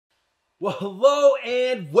Well, hello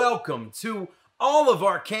and welcome to all of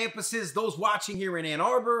our campuses, those watching here in Ann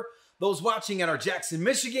Arbor, those watching at our Jackson,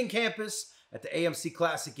 Michigan campus at the AMC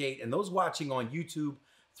Classic 8, and those watching on YouTube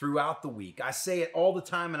throughout the week. I say it all the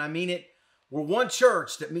time and I mean it. We're one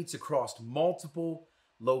church that meets across multiple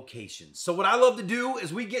locations. So what I love to do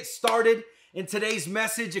is we get started in today's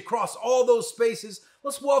message across all those spaces.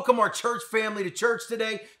 Let's welcome our church family to church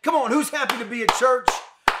today. Come on, who's happy to be at church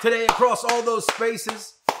today across all those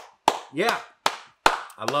spaces? Yeah,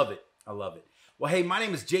 I love it. I love it. Well, hey, my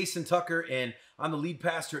name is Jason Tucker, and I'm the lead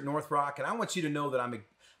pastor at North Rock, and I want you to know that I'm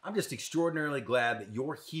just extraordinarily glad that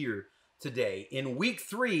you're here today in week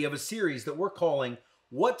 3 of a series that we're calling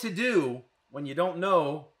What to Do When You Don't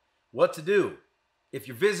Know What to Do. If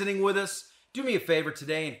you're visiting with us, do me a favor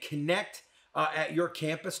today and connect at your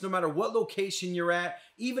campus, no matter what location you're at,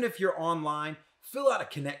 even if you're online. Fill out a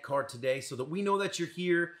Connect card today so that we know that you're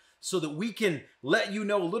here, so that we can let you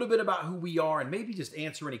know a little bit about who we are and maybe just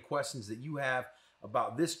answer any questions that you have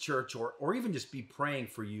about this church, or even just be praying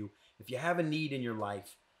for you. If you have a need in your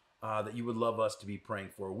life that you would love us to be praying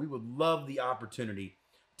for, we would love the opportunity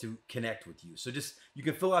to connect with you. So you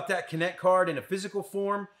can fill out that Connect card in a physical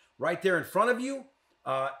form right there in front of you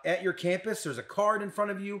at your campus. There's a card in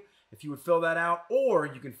front of you if you would fill that out, or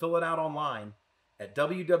you can fill it out online at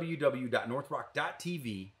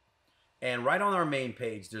www.northrock.tv. And right on our main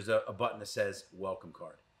page, there's a button that says Welcome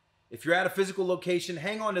Card. If you're at a physical location,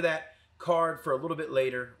 hang on to that card for a little bit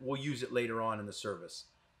later. We'll use it later on in the service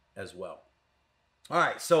as well. All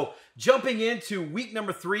right, so jumping into week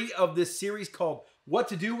number 3 of this series called What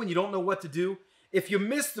to Do When You Don't Know What to Do. If you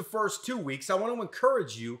missed the first 2 weeks, I want to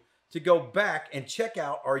encourage you to go back and check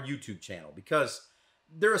out our YouTube channel, because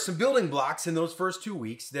there are some building blocks in those first 2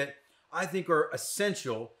 weeks that I think are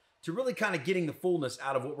essential to really kind of getting the fullness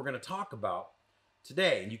out of what we're going to talk about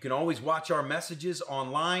today. And you can always watch our messages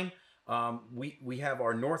online. We have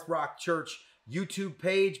our North Rock Church YouTube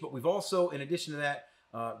page, but we've also, in addition to that,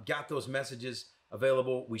 got those messages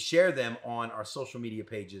available. We share them on our social media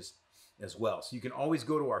pages as well. So you can always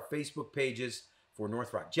go to our Facebook pages for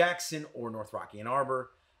North Rock Jackson or North Rock Ann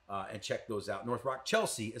Arbor and check those out. North Rock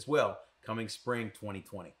Chelsea as well, coming spring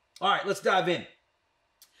 2020. All right, let's dive in.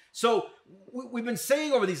 So we've been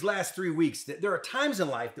saying over these last 3 weeks that there are times in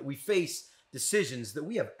life that we face decisions that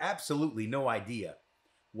we have absolutely no idea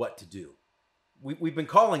what to do. We've been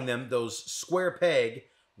calling them those square peg,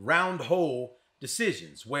 round hole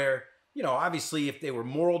decisions where, you know, obviously if they were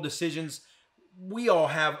moral decisions, we all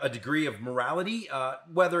have a degree of morality,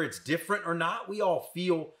 whether it's different or not. We all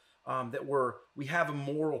feel that we have a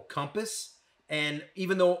moral compass. And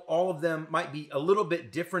even though all of them might be a little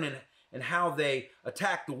bit different and how they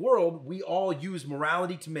attack the world, we all use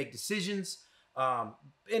morality to make decisions.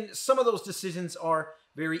 And some of those decisions are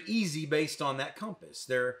very easy based on that compass.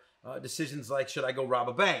 They're decisions like, should I go rob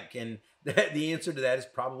a bank? And the answer to that is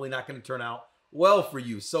probably not going to turn out well for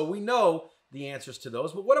you. So we know the answers to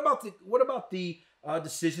those. But what about the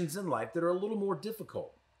decisions in life that are a little more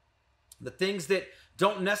difficult? The things that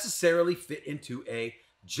don't necessarily fit into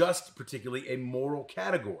particularly a moral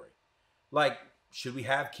category. Like, should we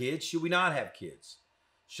have kids? Should we not have kids?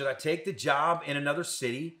 Should I take the job in another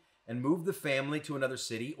city and move the family to another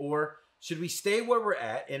city? Or should we stay where we're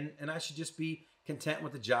at and I should just be content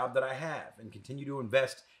with the job that I have and continue to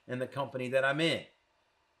invest in the company that I'm in?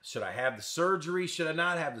 Should I have the surgery? Should I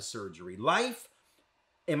not have the surgery? Life,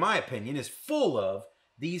 in my opinion, is full of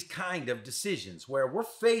these kind of decisions where we're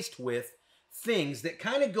faced with things that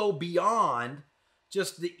kind of go beyond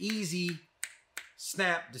just the easy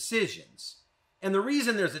snap decisions. And the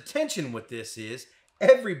reason there's a tension with this is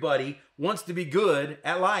everybody wants to be good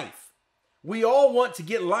at life. We all want to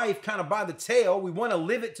get life kind of by the tail. We want to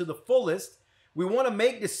live it to the fullest. We want to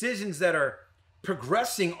make decisions that are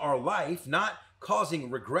progressing our life, not causing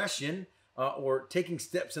regression or taking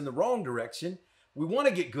steps in the wrong direction. We want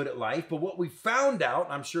to get good at life, but what we found out,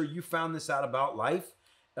 and I'm sure you found this out about life,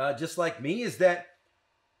 just like me, is that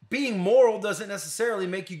being moral doesn't necessarily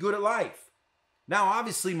make you good at life. Now,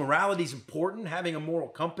 obviously, morality is important. Having a moral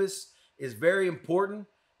compass is very important.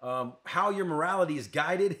 How your morality is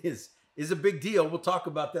guided is a big deal. We'll talk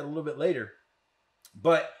about that a little bit later.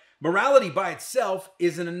 But morality by itself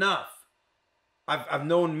isn't enough. I've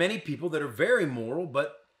known many people that are very moral,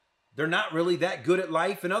 but they're not really that good at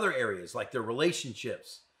life in other areas, like their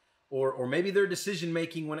relationships, or maybe their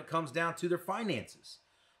decision-making when it comes down to their finances.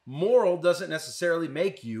 Moral doesn't necessarily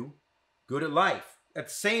make you good at life. At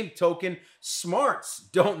the same token, smarts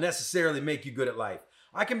don't necessarily make you good at life.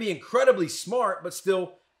 I can be incredibly smart, but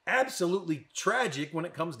still absolutely tragic when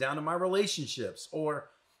it comes down to my relationships or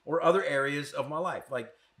other areas of my life. Like,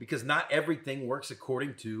 because not everything works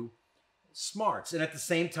according to smarts, and at the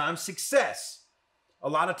same time, success. A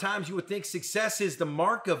lot of times you would think success is the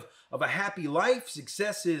mark of a happy life.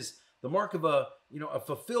 Success is the mark of a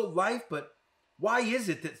fulfilled life. But why is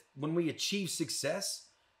it that when we achieve success,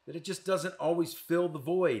 that it just doesn't always fill the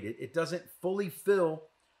void? It doesn't fully fill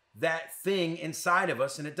that thing inside of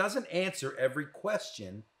us, and it doesn't answer every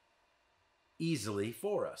question easily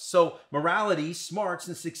for us. So morality, smarts,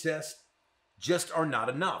 and success just are not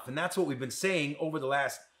enough. And that's what we've been saying over the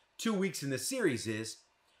last 2 weeks in this series is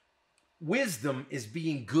wisdom is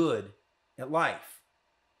being good at life.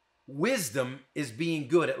 Wisdom is being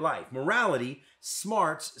good at life. Morality,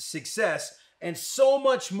 smarts, success, and so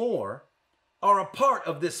much more are a part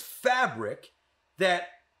of this fabric that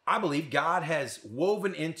I believe God has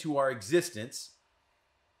woven into our existence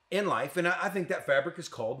in life. And I think that fabric is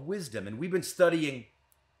called wisdom. And we've been studying,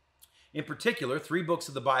 in particular, 3 books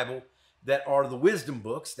of the Bible that are the wisdom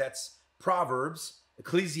books. That's Proverbs,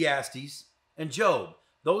 Ecclesiastes, and Job.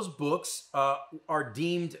 Those books are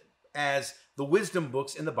deemed as the wisdom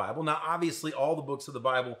books in the Bible. Now, obviously, all the books of the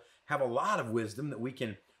Bible have a lot of wisdom that we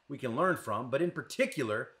can learn from. But in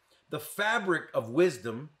particular, the fabric of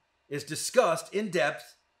wisdom is discussed in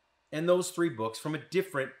depth in those 3 books from a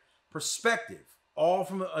different perspective, all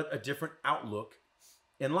from a different outlook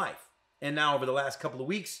in life. And now over the last couple of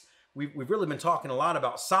weeks, we've really been talking a lot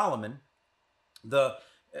about Solomon,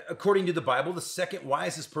 according to the Bible, the second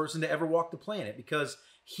wisest person to ever walk the planet, because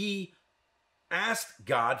he asked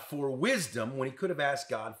God for wisdom when he could have asked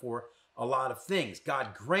God for a lot of things.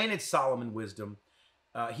 God granted Solomon wisdom.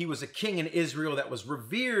 He was a king in Israel that was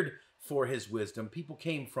revered for his wisdom. People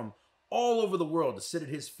came from all over the world to sit at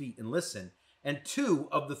his feet and listen. And 2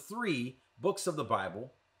 of the 3 books of the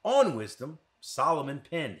Bible on wisdom, Solomon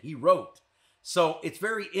penned. He wrote. So it's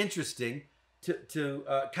very interesting to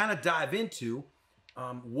kind of dive into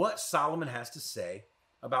what Solomon has to say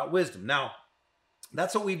about wisdom. Now,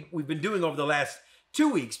 that's what we've been doing over the last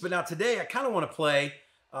 2 weeks. But now today, I kind of want to play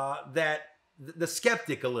the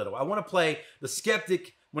skeptic a little. I want to play the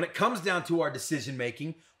skeptic when it comes down to our decision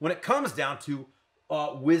making, when it comes down to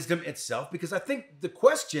wisdom itself, because I think the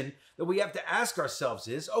question that we have to ask ourselves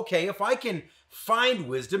is, okay, if I can find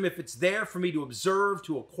wisdom, if it's there for me to observe,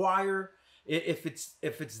 to acquire, if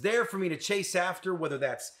it's there for me to chase after, whether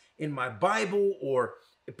that's in my Bible or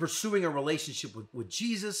pursuing a relationship with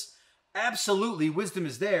Jesus, absolutely, wisdom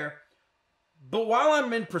is there. But while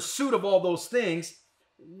I'm in pursuit of all those things,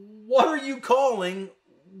 what are you calling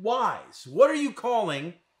wise? What are you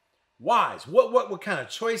calling wise? What kind of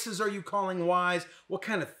choices are you calling wise? What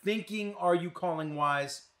kind of thinking are you calling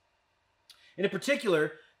wise? And in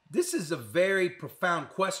particular, this is a very profound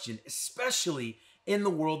question, especially in the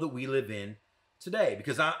world that we live in today,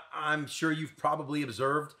 because I'm sure you've probably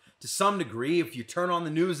observed to some degree, if you turn on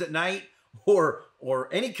the news at night or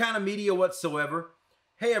any kind of media whatsoever,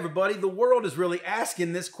 hey everybody, the world is really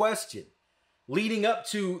asking this question. Leading up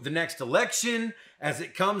to the next election, as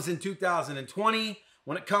it comes in 2020,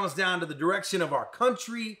 when it comes down to the direction of our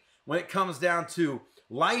country, when it comes down to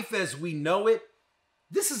life as we know it,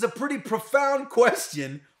 this is a pretty profound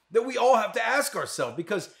question that we all have to ask ourselves,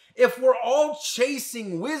 because if we're all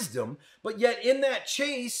chasing wisdom, but yet in that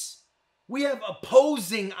chase, we have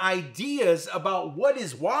opposing ideas about what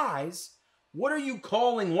is wise, what are you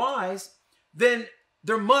calling wise, then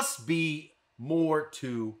there must be more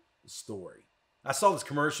to the story. I saw this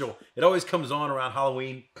commercial. It always comes on around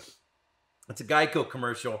Halloween. It's a Geico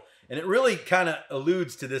commercial, and it really kind of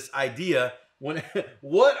alludes to this idea.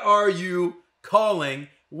 What are you calling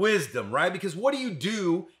wisdom, right? Because what do you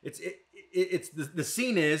do? It's the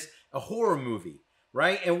scene is a horror movie,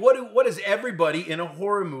 right? And what does everybody in a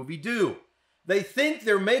horror movie do? They think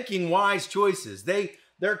they're making wise choices.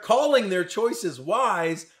 They're calling their choices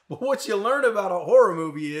wise, but what you learn about a horror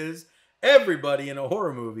movie is everybody in a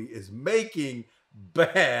horror movie is making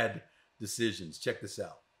bad decisions. Check this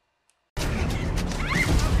out.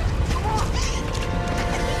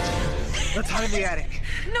 Let's hide in the attic.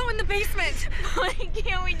 No, in the basement. Why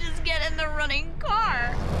can't we just get in the running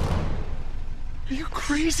car? Are you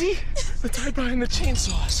crazy? Let's hide behind the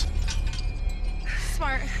chainsaws.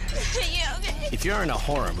 Smart. Yeah, okay. If you're in a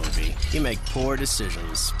horror movie, you make poor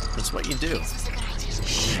decisions. That's what you do. This was a good idea.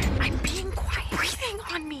 Shh, I'm being quiet. Breathing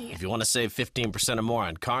on me. If you want to save 15% or more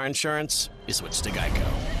on car insurance, you switch to Geico.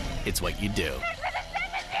 It's what you do.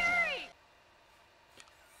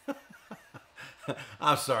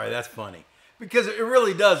 I'm sorry, that's funny. Because it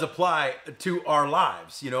really does apply to our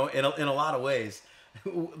lives, in a lot of ways.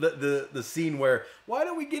 The scene where, why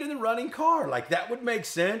don't we get in the running car? Like, that would make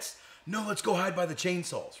sense. No, let's go hide by the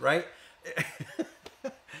chainsaws, right?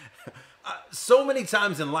 So many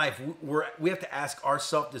times in life, we have to ask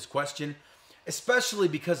ourselves this question, especially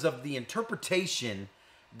because of the interpretation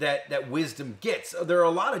that wisdom gets. There are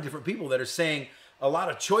a lot of different people that are saying a lot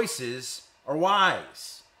of choices are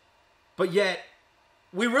wise. But yet,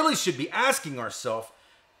 we really should be asking ourselves,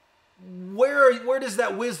 where does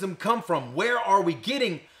that wisdom come from? Where are we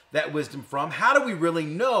getting that wisdom from? How do we really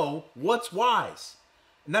know what's wise?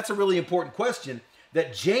 And that's a really important question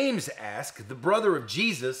that James asked, the brother of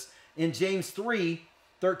Jesus, in James 3,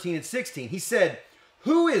 13 and 16. He said,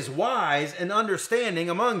 who is wise and understanding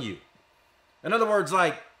among you? In other words,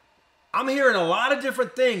 like, I'm hearing a lot of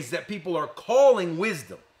different things that people are calling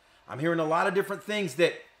wisdom. I'm hearing a lot of different things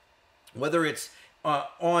that, whether it's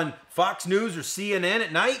on Fox News or CNN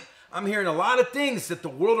at night, I'm hearing a lot of things that the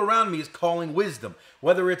world around me is calling wisdom.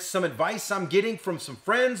 Whether it's some advice I'm getting from some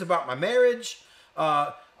friends about my marriage,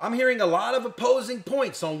 I'm hearing a lot of opposing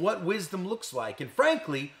points on what wisdom looks like. And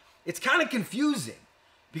frankly, it's kind of confusing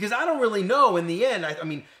because I don't really know in the end. I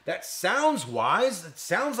mean, that sounds wise. It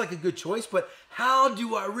sounds like a good choice, but how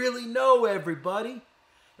do I really know, everybody?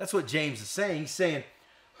 That's what James is saying. He's saying,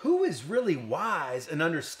 who is really wise and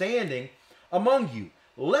understanding among you?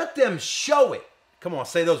 Let them show it. Come on,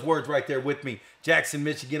 say those words right there with me. Jackson,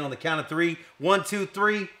 Michigan, on the count of 3. 1, 2,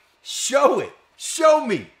 3. Show it. Show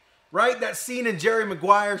me. Right? That scene in Jerry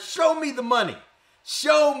Maguire. Show me the money.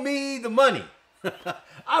 Show me the money.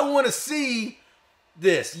 I want to see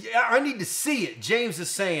this. Yeah, I need to see it. James is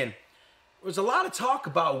saying, there's a lot of talk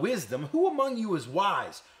about wisdom. Who among you is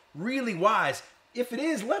wise? Really wise? If it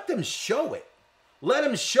is, let them show it. Let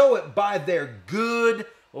them show it by their good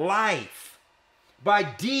life. By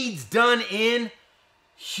deeds done in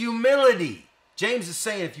humility. James is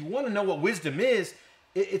saying, if you want to know what wisdom is,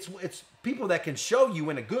 it's people that can show you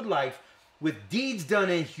in a good life with deeds done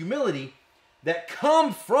in humility that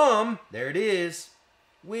come from, there it is,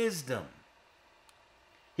 wisdom.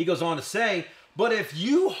 He goes on to say, but if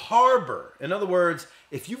you harbor, in other words,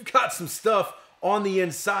 if you've got some stuff on the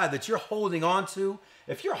inside that you're holding on to,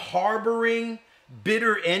 if you're harboring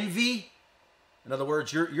bitter envy, in other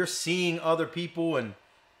words, you're seeing other people and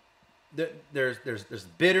there's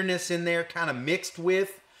bitterness in there kind of mixed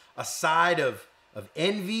with a side of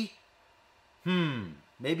envy.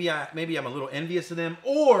 Maybe I'm a little envious of them.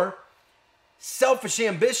 Or selfish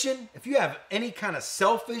ambition. If you have any kind of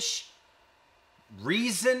selfish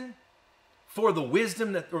reason for the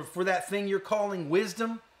wisdom or for that thing you're calling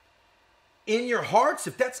wisdom in your hearts,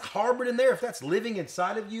 if that's harbored in there, if that's living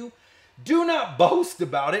inside of you, do not boast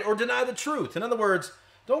about it or deny the truth. In other words,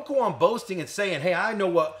 don't go on boasting and saying, hey, I know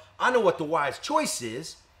what the wise choice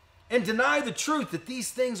is, and deny the truth that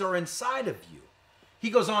these things are inside of you.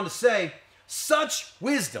 He goes on to say, such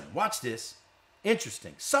wisdom, watch this,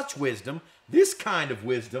 interesting, such wisdom, this kind of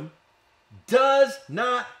wisdom, does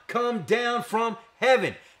not come down from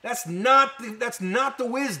heaven. That's not the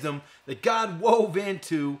wisdom that God wove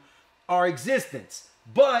into our existence.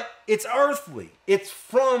 But it's earthly. It's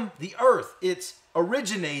from the earth. It's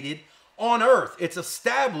originated on earth. It's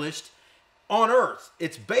established on earth.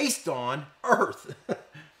 It's based on earth.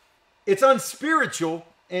 It's unspiritual,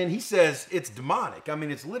 and he says it's demonic. I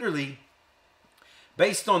mean, it's literally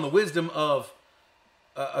based on the wisdom of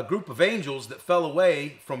a group of angels that fell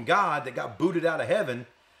away from God, that got booted out of heaven,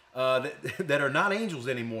 that are not angels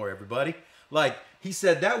anymore, everybody. Like, he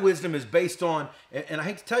said that wisdom is based on, and I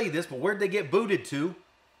hate to tell you this, but where'd they get booted to?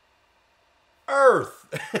 Earth.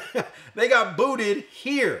 They got booted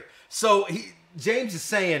here. So James is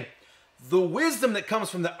saying the wisdom that comes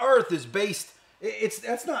from the earth is based,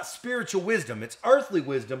 that's not spiritual wisdom. It's earthly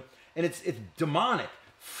wisdom, and it's demonic.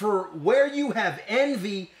 For where you have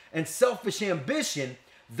envy and selfish ambition,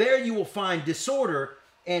 there you will find disorder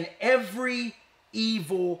and every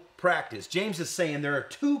evil practice. James is saying there are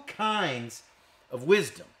two kinds of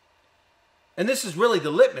wisdom. And this is really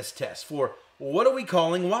the litmus test for, well, what are we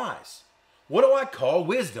calling wise? What do I call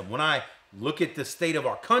wisdom? When I look at the state of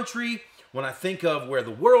our country, when I think of where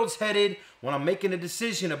the world's headed, when I'm making a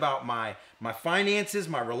decision about my finances,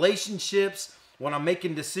 my relationships, when I'm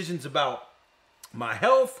making decisions about my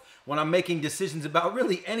health, when I'm making decisions about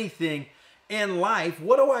really anything in life,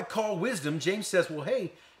 what do I call wisdom? James says, well,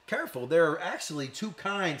 hey, careful. There are actually two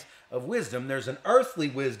kinds of wisdom. There's an earthly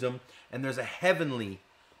wisdom and there's a heavenly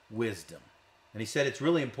wisdom. And he said it's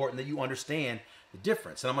really important that you understand the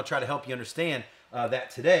difference. And I'm going to try to help you understand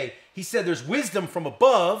that today. He said there's wisdom from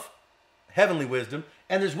above, heavenly wisdom,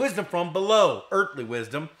 and there's wisdom from below, earthly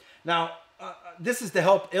wisdom. Now, this is to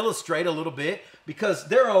help illustrate a little bit, because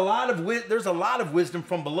there's a lot of wisdom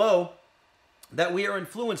from below that we are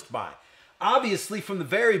influenced by. Obviously, from the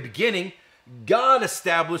very beginning, God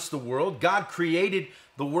established the world. God created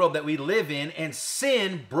the world that we live in, and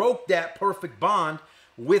sin broke that perfect bond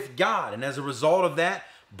with God. And as a result of that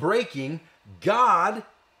breaking, God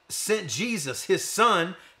sent Jesus, his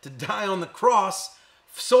son, to die on the cross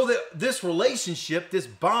so that this relationship, this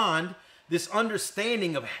bond, this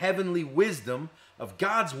understanding of heavenly wisdom, of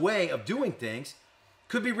God's way of doing things,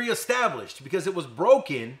 could be reestablished because it was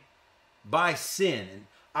broken by sin. And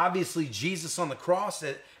obviously, Jesus on the cross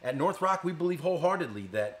at North Rock, we believe wholeheartedly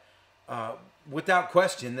that, without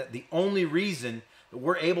question, that the only reason that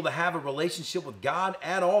we're able to have a relationship with God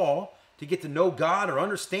at all, to get to know God or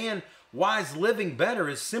understand wise living better,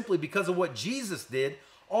 is simply because of what Jesus did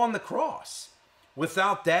on the cross.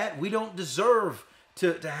 Without that, we don't deserve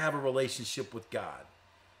to have a relationship with God.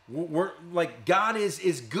 We're like, God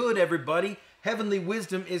is good, everybody. Heavenly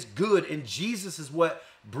wisdom is good, and Jesus is what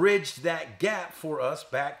bridged that gap for us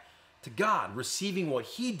back to God, receiving what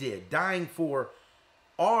he did, dying for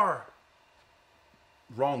our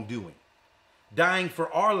wrongdoing, dying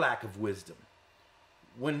for our lack of wisdom.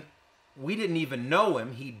 When we didn't even know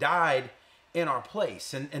him, he died in our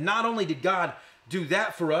place. And not only did God do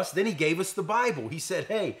that for us, then he gave us the Bible. He said,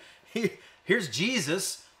 hey, here's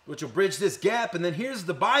Jesus, which will bridge this gap, and then here's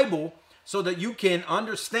the Bible so that you can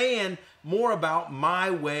understand more about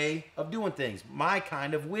my way of doing things, my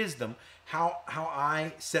kind of wisdom, how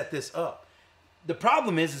I set this up. The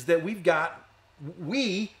problem is that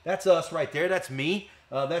that's us right there, that's me,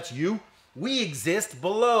 that's you. We exist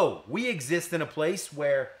below. We exist in a place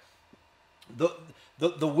where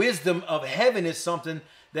the wisdom of heaven is something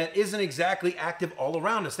that isn't exactly active all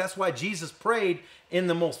around us. That's why Jesus prayed in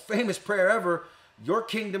the most famous prayer ever, your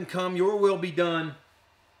kingdom come, your will be done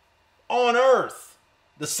on earth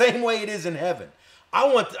the same way it is in heaven. I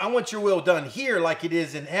want your will done here like it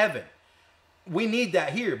is in heaven. We need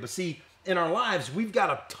that here. But see, in our lives, we've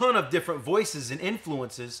got a ton of different voices and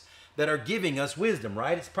influences that are giving us wisdom,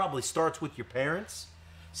 right? It probably starts with your parents.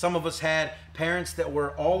 Some of us had parents that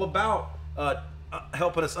were all about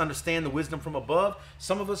helping us understand the wisdom from above.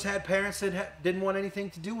 Some of us had parents that didn't want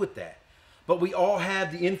anything to do with that. But we all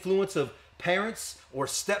had the influence of parents or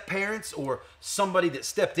step-parents or somebody that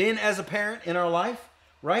stepped in as a parent in our life,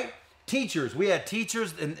 right? Teachers. We had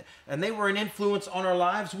teachers, and they were an influence on our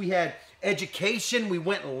lives. We had education. We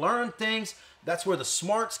went and learned things. That's where the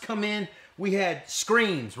smarts come in. We had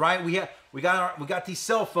screens, right? We got these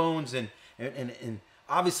cell phones and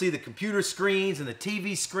obviously the computer screens and the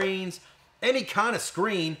TV screens. Any kind of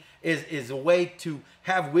screen is a way to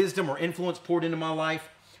have wisdom or influence poured into my life.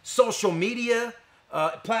 Social media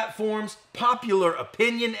platforms, popular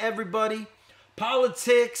opinion, everybody,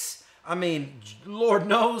 politics. I mean, Lord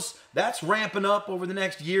knows that's ramping up over the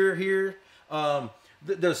next year here.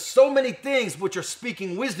 There's so many things which are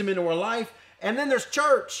speaking wisdom into our life. And then there's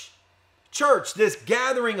church. Church, this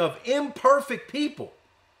gathering of imperfect people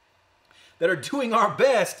that are doing our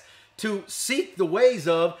best to seek the ways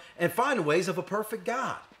of and find the ways of a perfect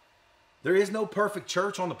God. There is no perfect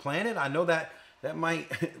church on the planet. I know that might,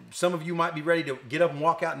 some of you might be ready to get up and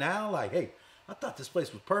walk out now like, hey, I thought this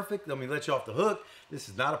place was perfect. Let me let you off the hook. This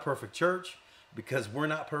is not a perfect church because we're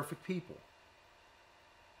not perfect people.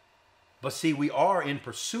 But see, we are in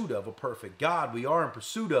pursuit of a perfect God. We are in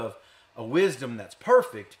pursuit of a wisdom that's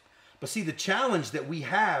perfect. But see, the challenge that we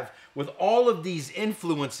have with all of these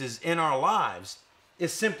influences in our lives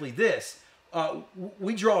is simply this.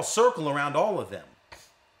 We draw a circle around all of them.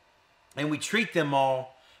 And we treat them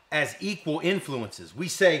all as equal influences. We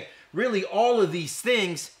say, really, all of these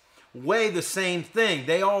things weigh the same thing.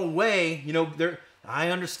 They all weigh, I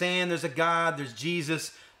understand there's a God, there's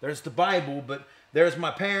Jesus, there's the Bible, but there's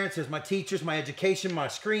my parents, there's my teachers, my education, my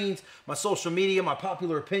screens, my social media, my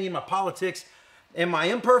popular opinion, my politics, and my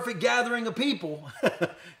imperfect gathering of people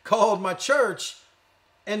called my church.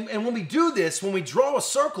 And when we do this, when we draw a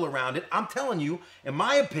circle around it, I'm telling you, in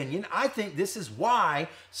my opinion, I think this is why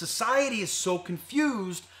society is so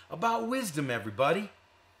confused about wisdom, everybody.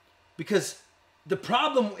 Because the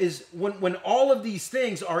problem is when all of these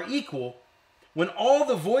things are equal, when all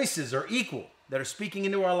the voices are equal that are speaking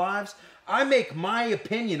into our lives, I make my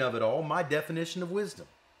opinion of it all my definition of wisdom.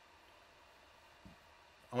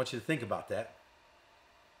 I want you to think about that.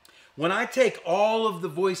 When I take all of the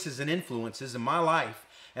voices and influences in my life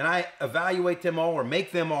and I evaluate them all or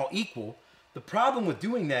make them all equal, the problem with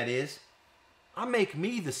doing that is I make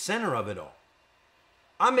me the center of it all.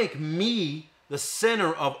 I make me the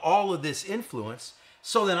center of all of this influence,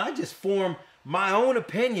 so then I just form my own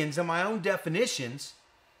opinions and my own definitions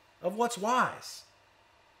of what's wise.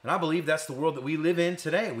 And I believe that's the world that we live in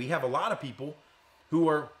today. We have a lot of people who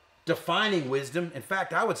are defining wisdom. In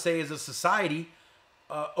fact, I would say as a society,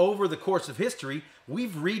 over the course of history,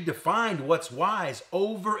 we've redefined what's wise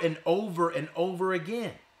over and over and over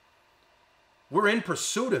again. We're in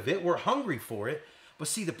pursuit of it. We're hungry for it. But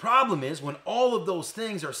see, the problem is when all of those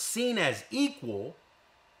things are seen as equal,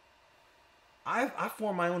 I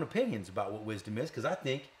form my own opinions about what wisdom is because I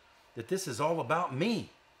think that this is all about me.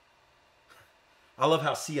 I love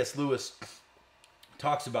how C.S. Lewis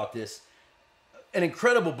talks about this. An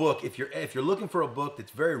incredible book. If you're looking for a book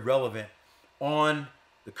that's very relevant on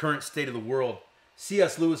the current state of the world,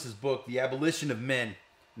 C.S. Lewis's book, The Abolition of Men,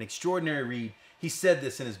 an extraordinary read. He said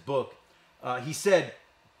this in his book. He said,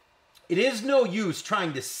 "It is no use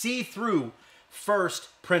trying to see through first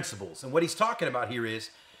principles." And what he's talking about here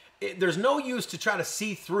is, there's no use to try to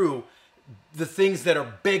see through the things that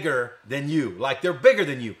are bigger than you. Like they're bigger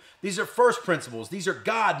than you. These are first principles. These are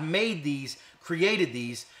God made these, created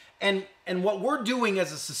these. And what we're doing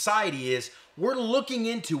as a society is we're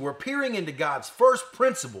peering into God's first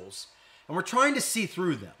principles and we're trying to see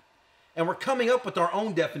through them. And we're coming up with our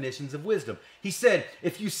own definitions of wisdom. He said,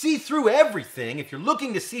 if you see through everything, if you're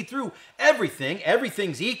looking to see through everything,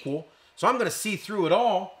 everything's equal, so I'm going to see through it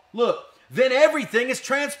all. Look, then everything is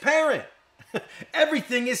transparent.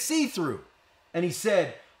 Everything is see-through. And he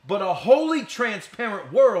said, but a wholly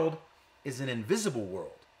transparent world is an invisible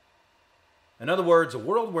world. In other words, a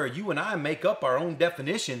world where you and I make up our own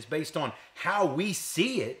definitions based on how we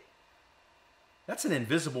see it, that's an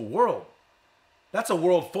invisible world. That's a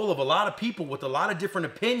world full of a lot of people with a lot of different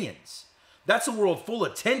opinions. That's a world full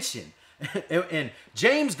of tension. And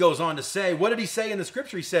James goes on to say, what did he say in the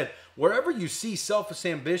scripture? He said, wherever you see selfish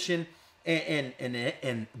ambition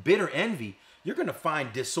and bitter envy, you're going to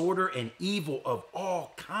find disorder and evil of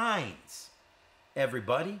all kinds.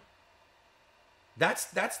 Everybody.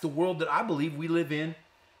 That's the world that I believe we live in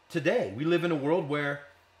today. We live in a world where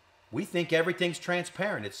we think everything's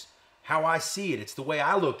transparent. It's how I see it. It's the way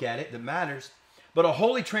I look at it that matters. But a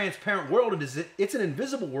wholly transparent world, it's an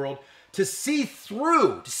invisible world. To see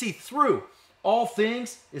through all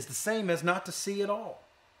things is the same as not to see at all.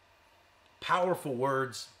 Powerful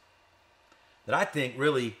words that I think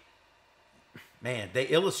really, man, they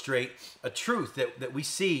illustrate a truth that we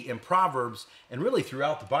see in Proverbs and really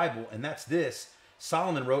throughout the Bible, and that's this.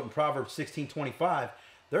 Solomon wrote in Proverbs 16:25,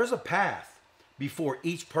 there's a path before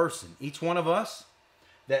each person, each one of us,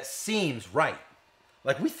 that seems right.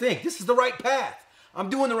 Like we think, this is the right path. I'm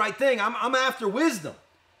doing the right thing. I'm after wisdom.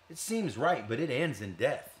 It seems right, but it ends in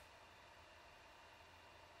death.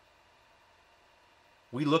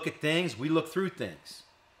 We look at things, we look through things.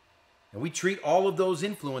 And we treat all of those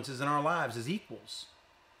influences in our lives as equals.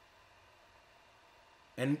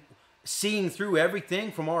 And seeing through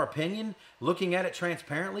everything from our opinion, looking at it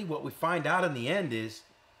transparently, what we find out in the end is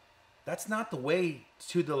that's not the way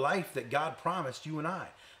to the life that God promised you and I.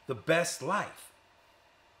 The best life.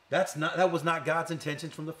 That was not God's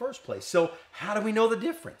intentions from the first place. So how do we know the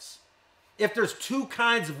difference? If there's two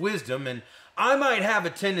kinds of wisdom, and I might have a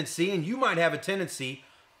tendency, and you might have a tendency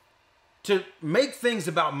to make things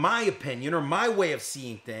about my opinion or my way of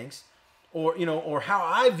seeing things, or how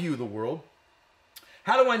I view the world,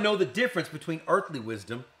 how do I know the difference between earthly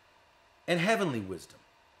wisdom and heavenly wisdom?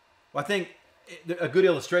 Well, I think a good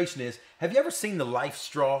illustration is, have you ever seen the life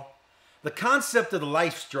straw? The concept of the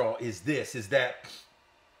life straw is that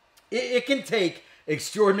it can take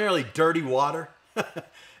extraordinarily dirty water,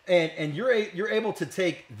 and you're able to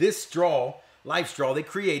take this straw, life straw, they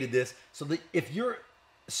created this, so that if you're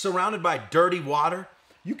surrounded by dirty water,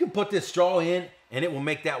 you can put this straw in and it will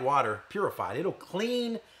make that water purified. It'll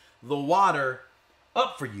clean the water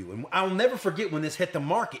up for you. And I'll never forget when this hit the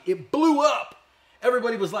market. It blew up.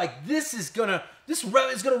 Everybody was like, this is gonna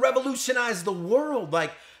revolutionize the world.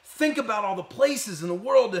 Like, think about all the places in the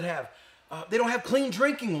world that have they don't have clean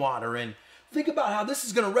drinking water, and think about how this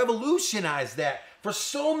is going to revolutionize that for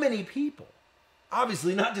so many people.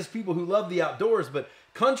 Obviously, not just people who love the outdoors, but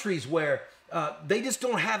countries where they just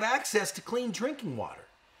don't have access to clean drinking water.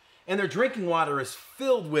 And their drinking water is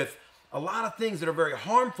filled with a lot of things that are very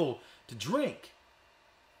harmful to drink.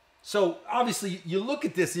 So obviously, you look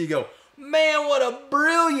at this and you go, man, what a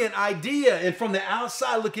brilliant idea. And from the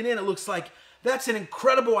outside looking in, it looks like that's an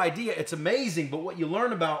incredible idea. It's amazing. But what you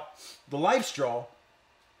learn about the life straw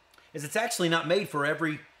is it's actually not made for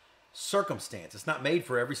every circumstance. It's not made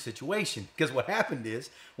for every situation. Because what happened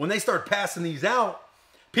is when they started passing these out,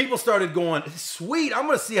 people started going, sweet, I'm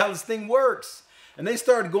going to see how this thing works. And they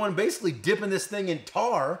started going, basically dipping this thing in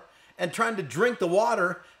tar and trying to drink the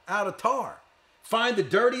water out of tar. Find the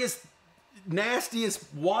dirtiest,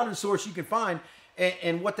 nastiest water source you can find.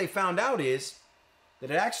 And what they found out is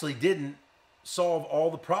that it actually didn't solve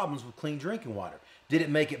all the problems with clean drinking water. Did it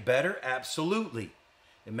make it better? Absolutely.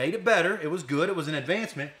 It made it better. It was good. It was an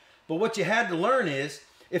advancement. But what you had to learn is,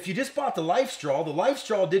 if you just bought the Life Straw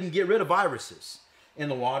didn't get rid of viruses in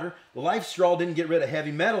the water. The Life Straw didn't get rid of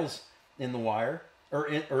heavy metals in the wire or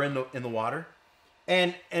in the water.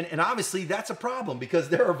 And obviously that's a problem because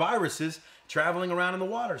there are viruses traveling around in the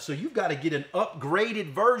water. So you've got to get an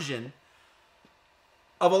upgraded version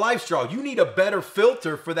of a Life Straw. You need a better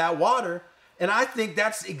filter for that water. And I think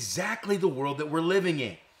that's exactly the world that we're living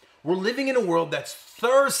in. We're living in a world that's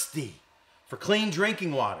thirsty for clean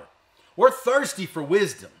drinking water. We're thirsty for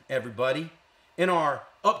wisdom, everybody. In our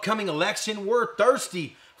upcoming election, we're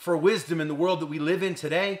thirsty for wisdom in the world that we live in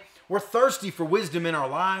today. We're thirsty for wisdom in our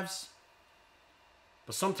lives.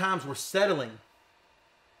 But sometimes we're settling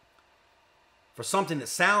for something that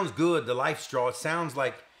sounds good, the Life Straw. It sounds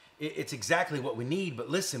like it's exactly what we need. But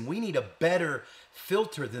listen, we need a better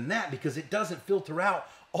filter than that because it doesn't filter out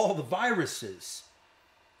all the viruses.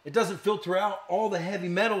 It doesn't filter out all the heavy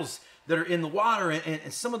metals that are in the water.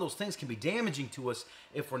 And some of those things can be damaging to us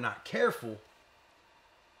if we're not careful.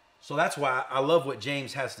 So that's why I love what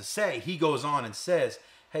James has to say. He goes on and says,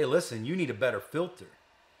 hey, listen, you need a better filter.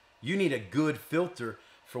 You need a good filter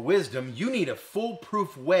for wisdom. You need a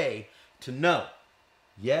foolproof way to know.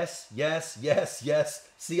 Yes, yes, yes, yes.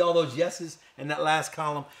 See all those yeses in that last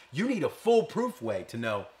column? You need a foolproof way to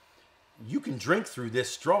know you can drink through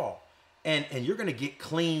this straw and you're going to get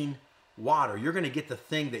clean water. You're going to get the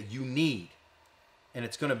thing that you need, and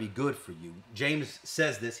it's going to be good for you. James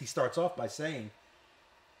says this. He starts off by saying,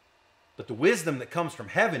 but the wisdom that comes from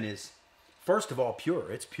heaven is, first of all,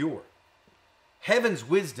 pure. It's pure. Heaven's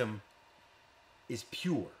wisdom is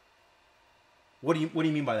pure. What do you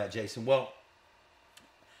mean by that, Jason? Well,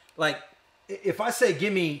 like if I say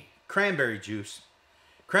give me cranberry juice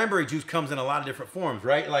comes in a lot of different forms,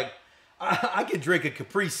 right? Like I could drink a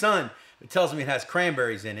Capri Sun that tells me it has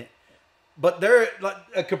cranberries in it, but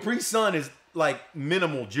a Capri Sun is like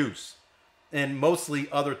minimal juice and mostly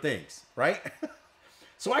other things, right?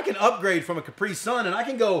 So I can upgrade from a Capri Sun and I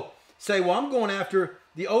can go say, well, I'm going after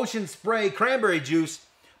the Ocean Spray cranberry juice.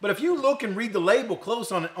 But if you look and read the label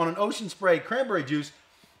close on an Ocean Spray cranberry juice,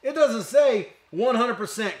 it doesn't say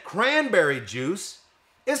 100% cranberry juice.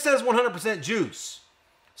 It says 100% juice.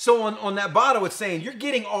 So on that bottle, it's saying you're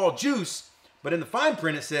getting all juice. But in the fine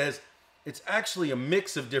print, it says it's actually a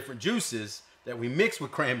mix of different juices that we mix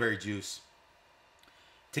with cranberry juice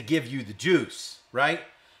to give you the juice, right?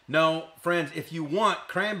 No, friends, if you want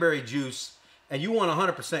cranberry juice and you want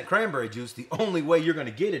 100% cranberry juice, the only way you're going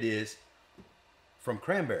to get it is from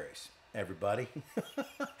cranberries, everybody.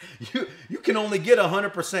 You can only get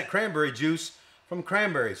 100% cranberry juice from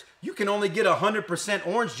cranberries. You can only get 100%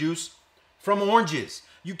 orange juice from oranges.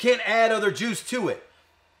 You can't add other juice to it.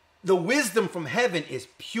 The wisdom from heaven is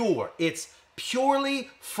pure. It's purely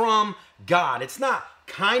from God. It's not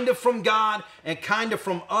kind of from God and kind of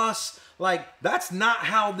from us. Like, that's not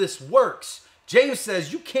how this works. James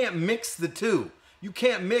says you can't mix the two. You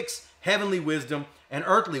can't mix heavenly wisdom and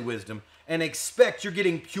earthly wisdom and expect you're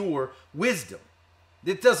getting pure wisdom.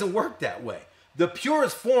 It doesn't work that way. The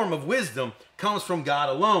purest form of wisdom comes from God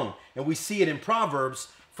alone. And we see it in Proverbs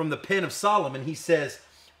from the pen of Solomon. He says,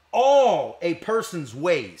 all a person's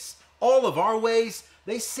ways, all of our ways,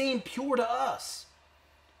 they seem pure to us.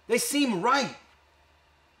 They seem right.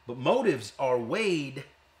 But motives are weighed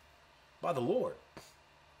by the Lord.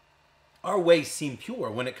 Our ways seem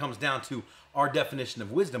pure when it comes down to our definition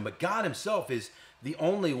of wisdom, but God himself is the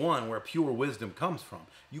only one where pure wisdom comes from.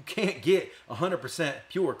 You can't get 100%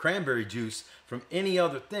 pure cranberry juice from any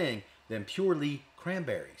other thing than purely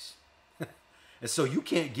cranberries. And so you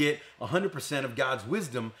can't get 100% of God's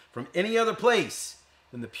wisdom from any other place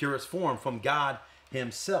than the purest form from God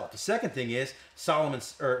himself. The second thing is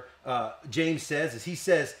James says, he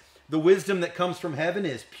says, the wisdom that comes from heaven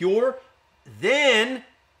is pure, then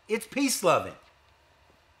it's peace-loving.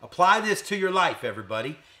 Apply this to your life,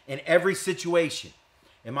 everybody, in every situation.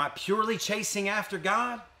 Am I purely chasing after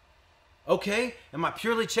God? Okay. Am I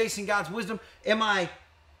purely chasing God's wisdom?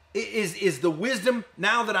 Is the wisdom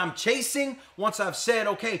now that I'm chasing, once I've said,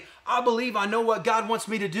 okay, I believe I know what God wants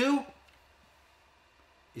me to do,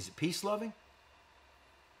 is it peace-loving?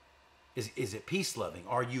 Is it peace-loving?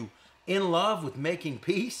 Are you in love with making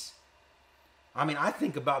peace? I mean, I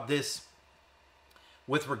think about this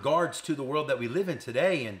with regards to the world that we live in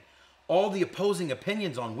today and all the opposing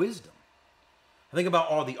opinions on wisdom. I think about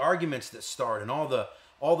all the arguments that start and all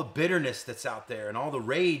the bitterness that's out there and all the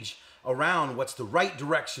rage around what's the right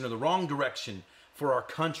direction or the wrong direction for our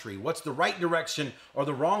country. What's the right direction or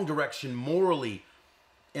the wrong direction morally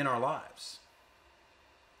in our lives.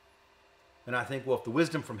 And I think, well, if the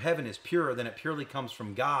wisdom from heaven is pure, then it purely comes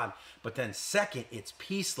from God. But then second, it's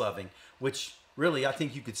peace-loving, which really I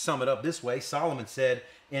think you could sum it up this way. Solomon said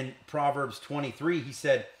in Proverbs 23, he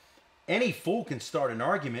said, any fool can start an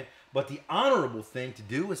argument, but the honorable thing to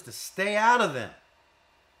do is to stay out of them.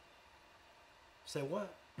 Say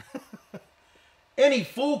what? Any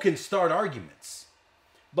fool can start arguments,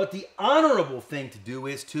 but the honorable thing to do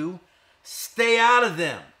is to stay out of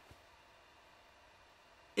them.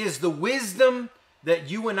 Is the wisdom that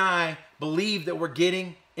you and I believe that we're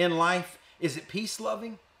getting in life, is it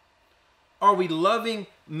peace-loving? Are we loving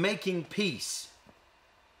making peace?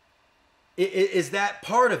 Is that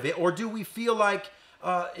part of it? Or do we feel like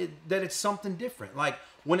that it's something different? Like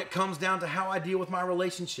when it comes down to how I deal with my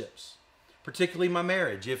relationships, particularly my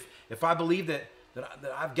marriage. If I believe that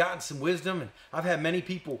I've gotten some wisdom, and I've had many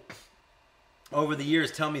people over the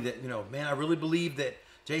years tell me that, man, I really believe that,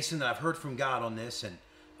 Jason, that I've heard from God on this, and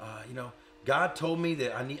God told me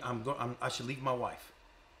that I should leave my wife.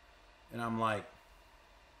 And I'm like,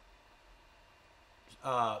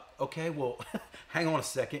 okay, well, hang on a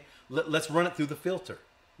second. Let's run it through the filter.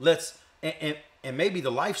 And maybe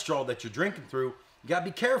the life straw that you're drinking through, you gotta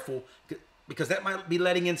be careful because that might be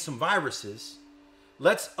letting in some viruses.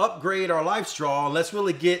 Let's upgrade our life straw and let's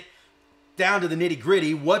really get down to the nitty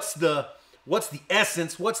gritty. What's the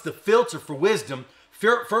essence? What's the filter for wisdom?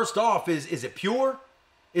 First off, is it pure?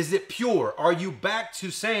 Is it pure? Are you back to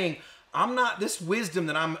saying, this wisdom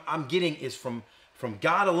that I'm getting is from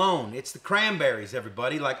God alone. It's the cranberries,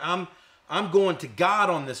 everybody. Like I'm going to God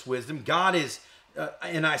on this wisdom. God is,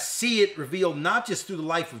 and I see it revealed not just through the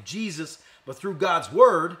life of Jesus, but through God's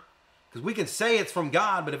word. Because we can say it's from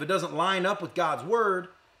God, but if it doesn't line up with God's word,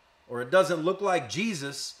 or it doesn't look like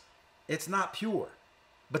Jesus, it's not pure.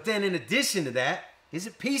 But then in addition to that, is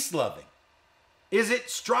it peace-loving? Is it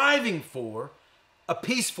striving for a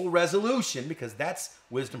peaceful resolution? Because that's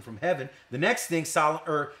wisdom from heaven. The next thing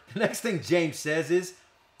James says is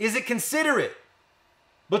it considerate?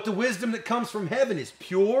 But the wisdom that comes from heaven is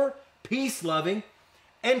pure, peace-loving,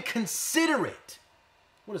 and considerate.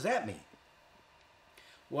 What does that mean?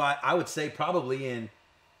 Well, I would say probably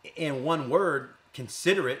in one word,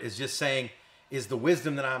 considerate is just saying, is the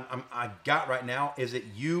wisdom that I got right now, is it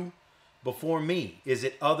you before me? Is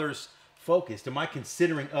it others focused? Am I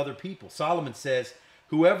considering other people? Solomon says,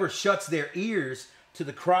 whoever shuts their ears to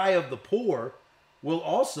the cry of the poor will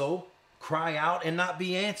also cry out and not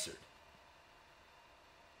be answered.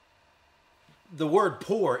 The word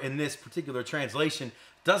poor in this particular translation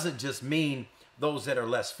doesn't just mean those that are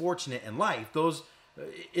less fortunate in life.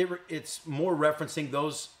 It's more referencing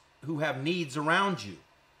those who have needs around you.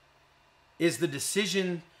 Is the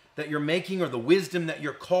decision that you're making or the wisdom that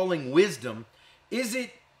you're calling wisdom, is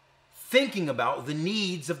it thinking about the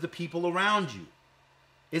needs of the people around you?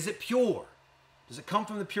 Is it pure? Does it come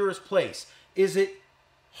from the purest place? Is it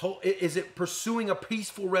pursuing a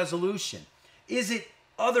peaceful resolution? Is it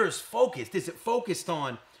others focused? Is it focused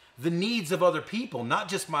on the needs of other people, not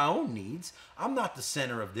just my own needs? I'm not the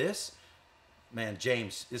center of this. Man,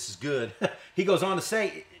 James, this is good. He goes on to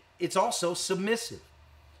say, it's also submissive.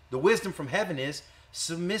 The wisdom from heaven is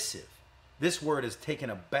submissive. This word has taken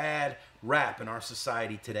a bad rap in our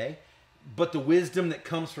society today. But the wisdom that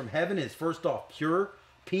comes from heaven is, first off, pure,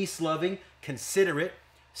 peace-loving, considerate,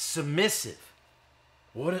 submissive.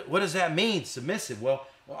 What does that mean, submissive? Well,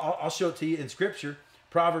 I'll show it to you in Scripture.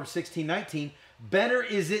 Proverbs 16:19. Better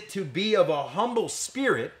is it to be of a humble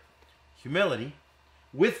spirit, humility,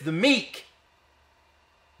 with the meek,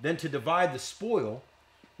 than to divide the spoil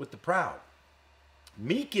with the proud.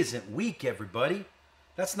 Meek isn't weak, everybody.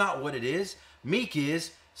 That's not what it is. Meek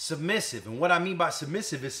is submissive. And what I mean by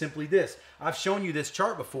submissive is simply this. I've shown you this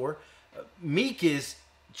chart before. Meek is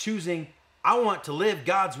choosing, I want to live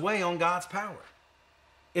God's way on God's power.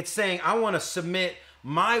 It's saying, I want to submit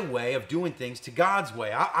my way of doing things to God's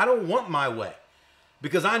way. I don't want my way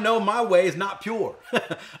because I know my way is not pure.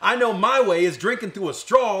 I know my way is drinking through a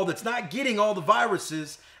straw that's not getting all the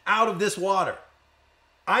viruses out of this water.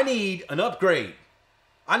 I need an upgrade.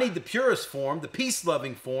 I need the purest form, the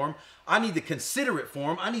peace-loving form. I need the considerate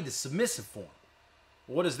form. I need the submissive form.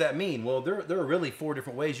 What does that mean? Well, there are really 4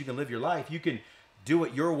 different ways you can live your life. You can do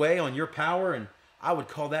it your way on your power, and I would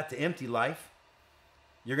call that the empty life.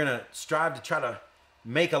 You're going to strive to try to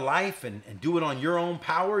make a life and do it on your own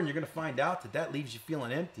power, and you're going to find out that leaves you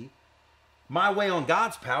feeling empty. My way on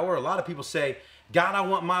God's power, a lot of people say, God, I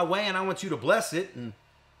want my way, and I want you to bless it, and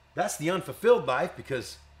that's the unfulfilled life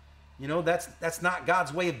because, that's not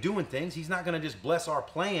God's way of doing things. He's not going to just bless our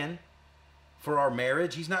plan for our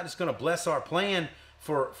marriage. He's not just going to bless our plan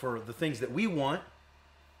for the things that we want.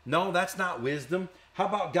 No, that's not wisdom. How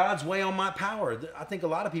about God's way on my power? I think a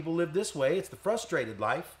lot of people live this way. It's the frustrated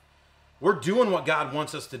life. We're doing what God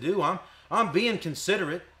wants us to do. I'm being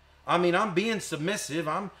considerate. I mean, I'm being submissive.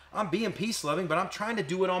 I'm being peace loving, but I'm trying to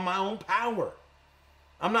do it on my own power.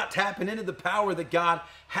 I'm not tapping into the power that God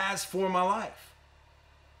has for my life.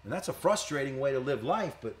 And that's a frustrating way to live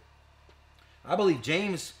life, but I believe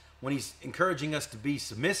James, when he's encouraging us to be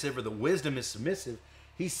submissive, or the wisdom is submissive,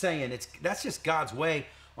 he's saying that's just God's way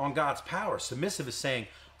on God's power. Submissive is saying,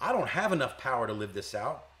 I don't have enough power to live this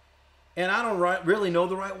out, and I don't really know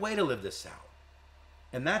the right way to live this out.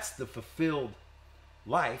 And that's the fulfilled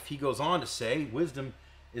life. He goes on to say, wisdom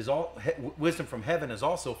from heaven is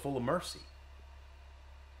also full of mercy.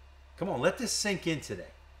 Come on, let this sink in today.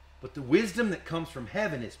 But the wisdom that comes from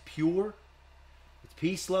heaven is pure, it's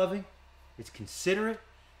peace-loving, it's considerate,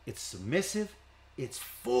 it's submissive, it's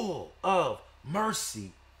full of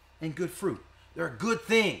mercy and good fruit. There are good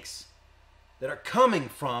things that are coming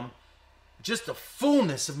from just a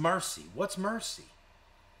fullness of mercy. What's mercy?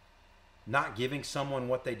 Not giving someone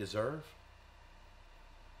what they deserve.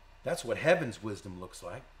 That's what heaven's wisdom looks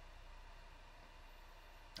like.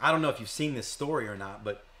 I don't know if you've seen this story or not,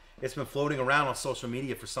 but it's been floating around on social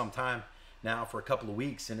media for some time now, for a couple of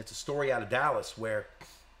weeks, and it's a story out of Dallas where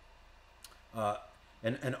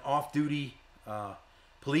an off-duty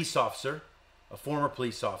police officer, a former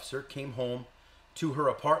police officer, came home to her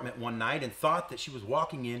apartment one night and thought that she was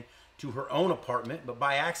walking in to her own apartment, but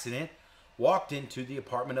by accident walked into the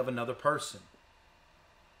apartment of another person.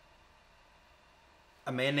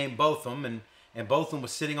 A man named Botham, and Botham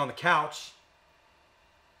was sitting on the couch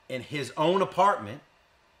in his own apartment,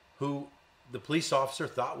 who the police officer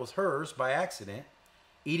thought was hers by accident,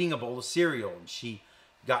 eating a bowl of cereal. And she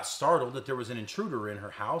got startled that there was an intruder in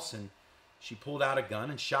her house, and she pulled out a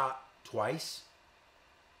gun and shot twice.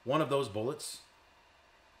 One of those bullets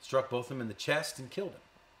struck Botham in the chest and killed him.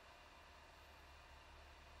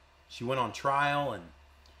 She went on trial,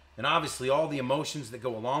 and obviously all the emotions that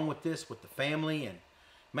go along with this, with the family, and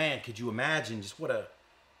man, could you imagine just what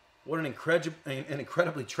an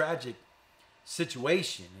incredibly tragic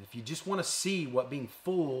situation. And if you just want to see what being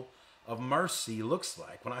full of mercy looks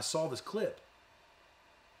like, when I saw this clip,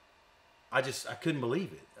 I couldn't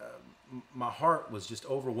believe it. My heart was just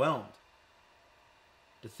overwhelmed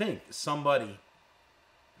to think that somebody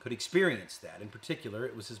could experience that. In particular,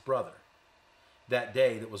 it was his brother that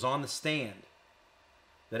day that was on the stand,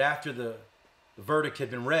 that after the verdict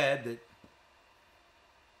had been read, that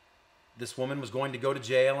this woman was going to go to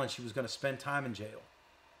jail and she was going to spend time in jail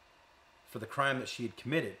for the crime that she had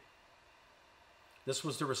committed. This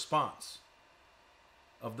was the response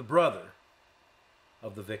of the brother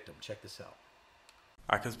of the victim. Check this out.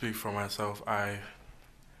 I can speak for myself. I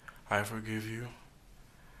forgive you.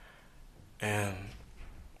 And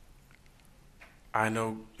I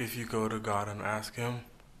know if you go to God and ask Him,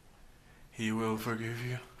 He will forgive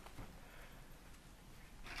you.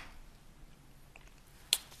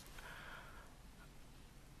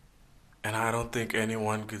 And I don't think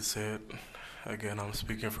anyone could say it. Again, I'm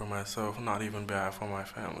speaking for myself, not even bad for my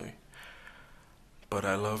family. But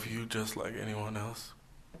I love you just like anyone else.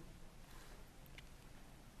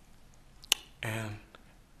 And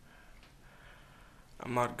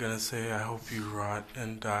I'm not gonna say I hope you rot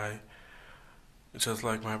and die just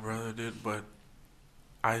like my brother did, but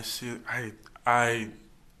I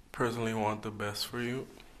personally want the best for you.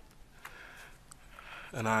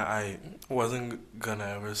 And I wasn't gonna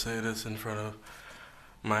ever say this in front of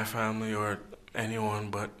my family or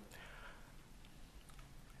anyone, but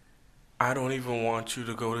I don't even want you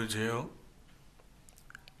to go to jail.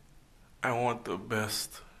 I want the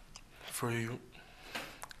best for you.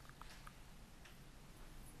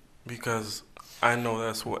 Because I know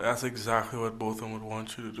that's exactly what both of them would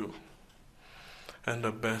want you to do. And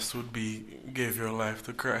the best would be give your life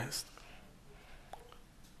to Christ.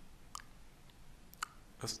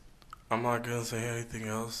 I'm not gonna say anything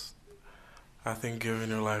else. I think giving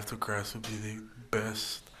your life to Christ would be the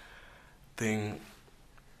best thing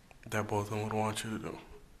that both of them would want you to do.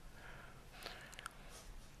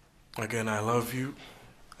 Again, I love you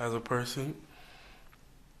as a person.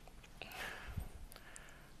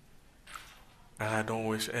 And I don't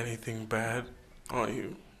wish anything bad on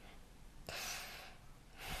you.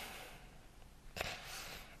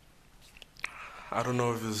 I don't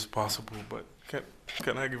know if this is possible, but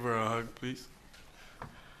can I give her a hug, please?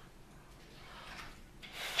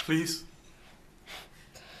 Please?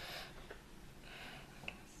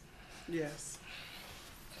 Yes.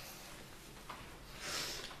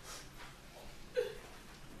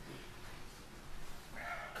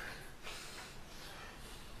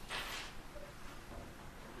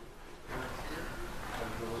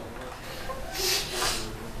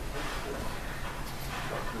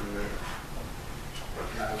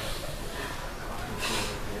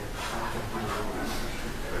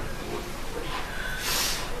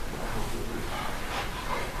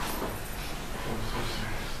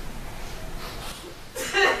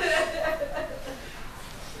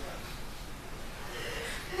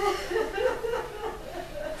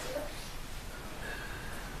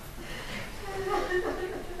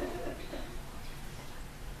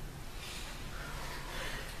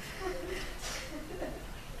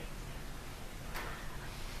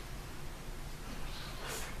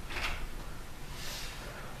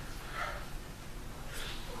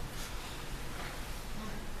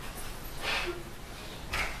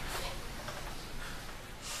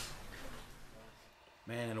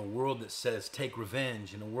 that says take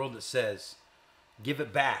revenge, in a world that says give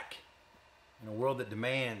it back, in a world that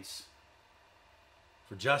demands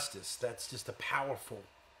for justice. That's just a powerful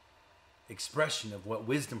expression of what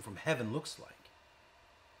wisdom from heaven looks like.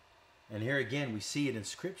 And here again, we see it in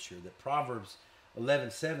Scripture that Proverbs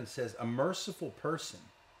 11:7 says, a merciful person,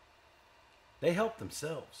 they help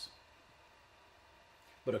themselves,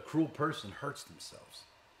 but a cruel person hurts themselves.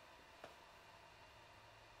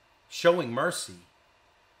 Showing mercy,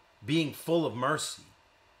 being full of mercy,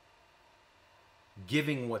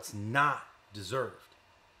 giving what's not deserved.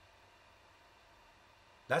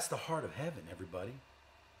 That's the heart of heaven, everybody.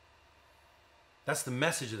 That's the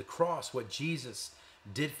message of the cross, what Jesus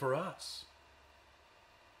did for us.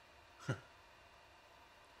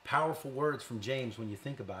 Powerful words from James when you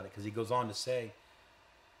think about it, because he goes on to say,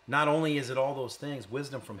 not only is it all those things,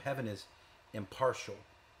 wisdom from heaven is impartial.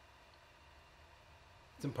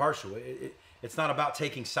 It's impartial. It's not about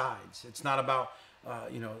taking sides. It's not about,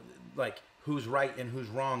 like who's right and who's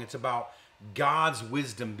wrong. It's about God's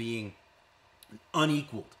wisdom being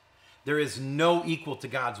unequaled. There is no equal to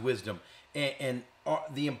God's wisdom. And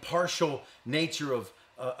the impartial nature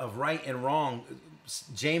of right and wrong,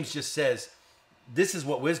 James just says, this is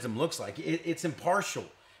what wisdom looks like. It's impartial.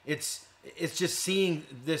 It's just seeing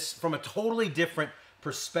this from a totally different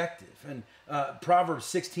perspective. And Proverbs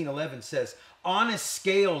 16:11 says, honest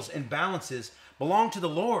scales and balances belong to the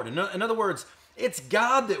Lord. In other words, it's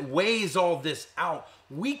God that weighs all this out.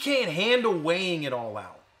 We can't handle weighing it all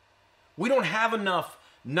out. We don't have enough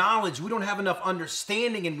knowledge. We don't have enough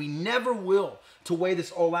understanding, and we never will, to weigh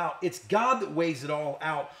this all out. It's God that weighs it all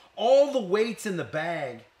out. All the weights in the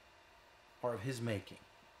bag are of his making.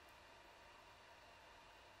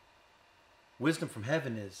 Wisdom from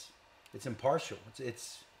heaven it's impartial.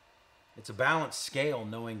 It's a balanced scale,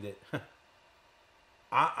 knowing that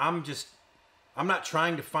I'm not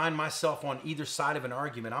trying to find myself on either side of an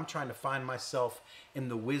argument. I'm trying to find myself in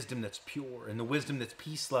the wisdom that's pure, in the wisdom that's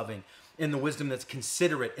peace-loving, in the wisdom that's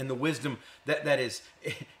considerate, in the wisdom that is,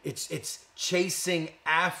 it's chasing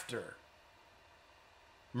after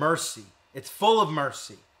mercy. It's full of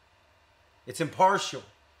mercy. It's impartial.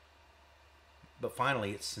 But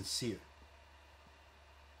finally, it's sincere.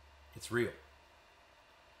 It's real.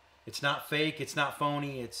 It's not fake. It's not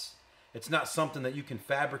phony. It's not something that you can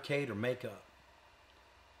fabricate or make up.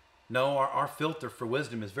 No, our filter for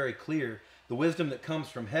wisdom is very clear. The wisdom that comes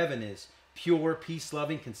from heaven is pure,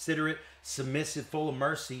 peace-loving, considerate, submissive, full of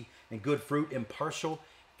mercy and good fruit, impartial,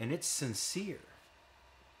 and it's sincere.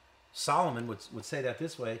 Solomon would say that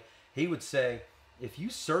this way. He would say, if you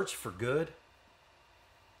search for good,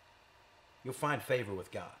 you'll find favor with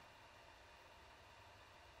God.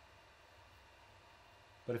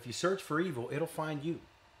 But if you search for evil, it'll find you.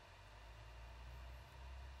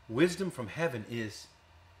 Wisdom from heaven is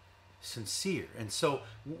sincere. And so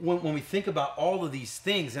when we think about all of these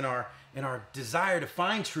things in our desire to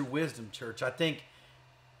find true wisdom, church, I think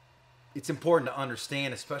it's important to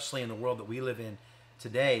understand, especially in the world that we live in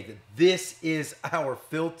today, that this is our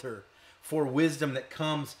filter for wisdom that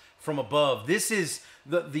comes from above. This is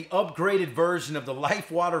the upgraded version of the life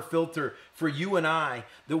water filter for you and I,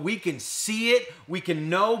 that we can see it, we can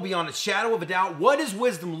know beyond a shadow of a doubt, what does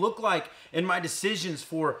wisdom look like in my decisions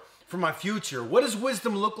for my future? What does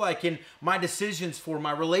wisdom look like in my decisions for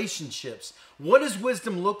my relationships? What does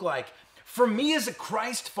wisdom look like for me as a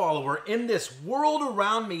Christ follower in this world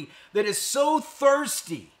around me that is so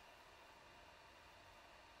thirsty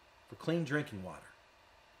for clean drinking water?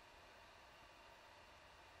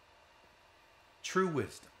 True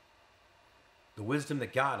wisdom, the wisdom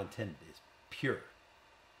that God intended, is pure,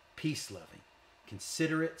 peace-loving,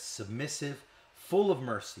 considerate, submissive, full of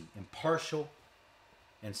mercy, impartial,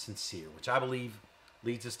 and sincere, which I believe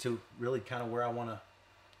leads us to really kind of where I want to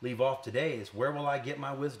leave off today, is where will I get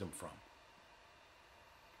my wisdom from?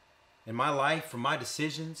 In my life, from my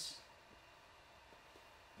decisions,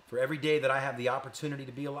 for every day that I have the opportunity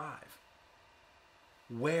to be alive,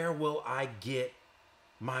 where will I get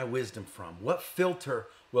my wisdom from? What filter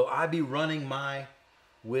will I be running my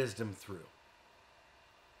wisdom through?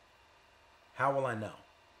 How will I know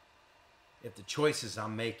if the choices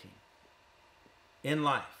I'm making in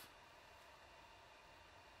life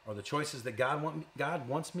are the choices that God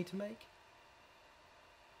wants me to make?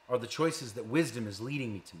 Are the choices that wisdom is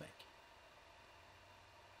leading me to make?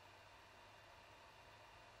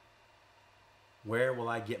 Where will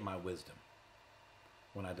I get my wisdom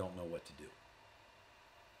when I don't know what to do?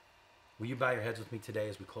 Will you bow your heads with me today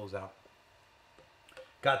as we close out?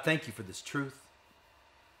 God, thank you for this truth.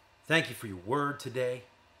 Thank you for your word today.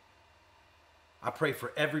 I pray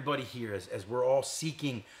for everybody here as we're all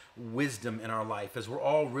seeking wisdom in our life, as we're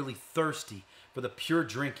all really thirsty for the pure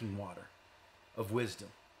drinking water of wisdom.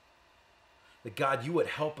 That God, you would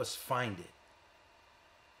help us find it.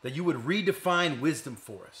 That you would redefine wisdom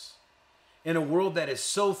for us. In a world that is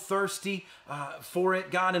so thirsty for it,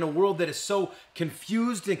 God, in a world that is so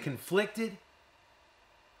confused and conflicted,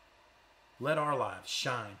 let our lives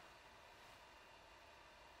shine.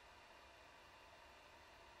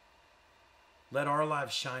 Let our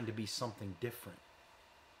lives shine to be something different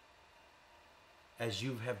as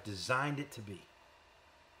you have designed it to be.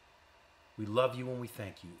 We love you and we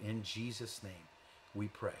thank you. In Jesus' name we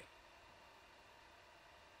pray.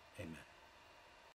 Amen.